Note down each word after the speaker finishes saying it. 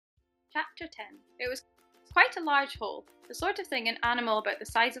Chapter 10. It was quite a large hole, the sort of thing an animal about the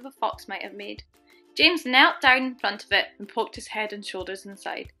size of a fox might have made. James knelt down in front of it and poked his head and shoulders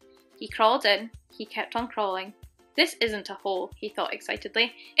inside. He crawled in. He kept on crawling. This isn't a hole, he thought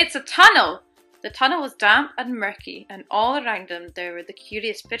excitedly. It's a tunnel! The tunnel was damp and murky, and all around him there were the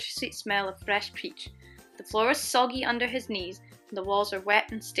curious bittersweet smell of fresh peach. The floor was soggy under his knees, and the walls were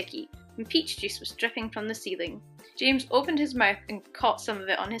wet and sticky, and peach juice was dripping from the ceiling. James opened his mouth and caught some of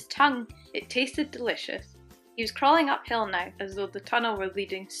it on his tongue. It tasted delicious. He was crawling uphill now, as though the tunnel were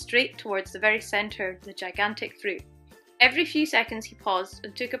leading straight towards the very centre of the gigantic fruit. Every few seconds he paused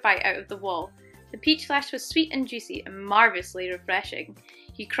and took a bite out of the wall. The peach flesh was sweet and juicy and marvellously refreshing.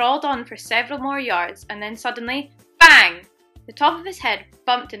 He crawled on for several more yards and then suddenly, bang! The top of his head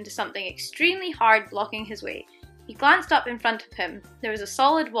bumped into something extremely hard blocking his way. He glanced up in front of him. There was a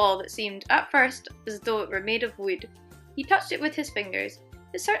solid wall that seemed, at first, as though it were made of wood. He touched it with his fingers.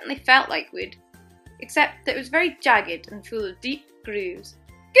 It certainly felt like wood, except that it was very jagged and full of deep grooves.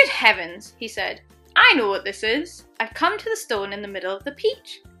 "Good heavens," he said. "I know what this is. I've come to the stone in the middle of the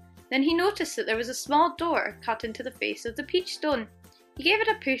peach." Then he noticed that there was a small door cut into the face of the peach stone. He gave it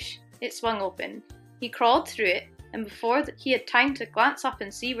a push. It swung open. He crawled through it, and before he had time to glance up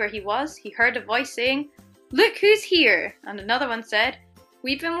and see where he was, he heard a voice saying, "Look who's here!" And another one said,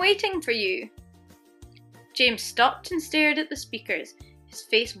 "We've been waiting for you." James stopped and stared at the speakers, his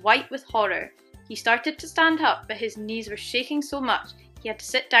face white with horror. He started to stand up, but his knees were shaking so much he had to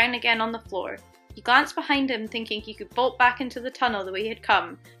sit down again on the floor. He glanced behind him, thinking he could bolt back into the tunnel the way he had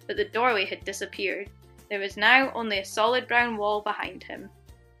come, but the doorway had disappeared. There was now only a solid brown wall behind him.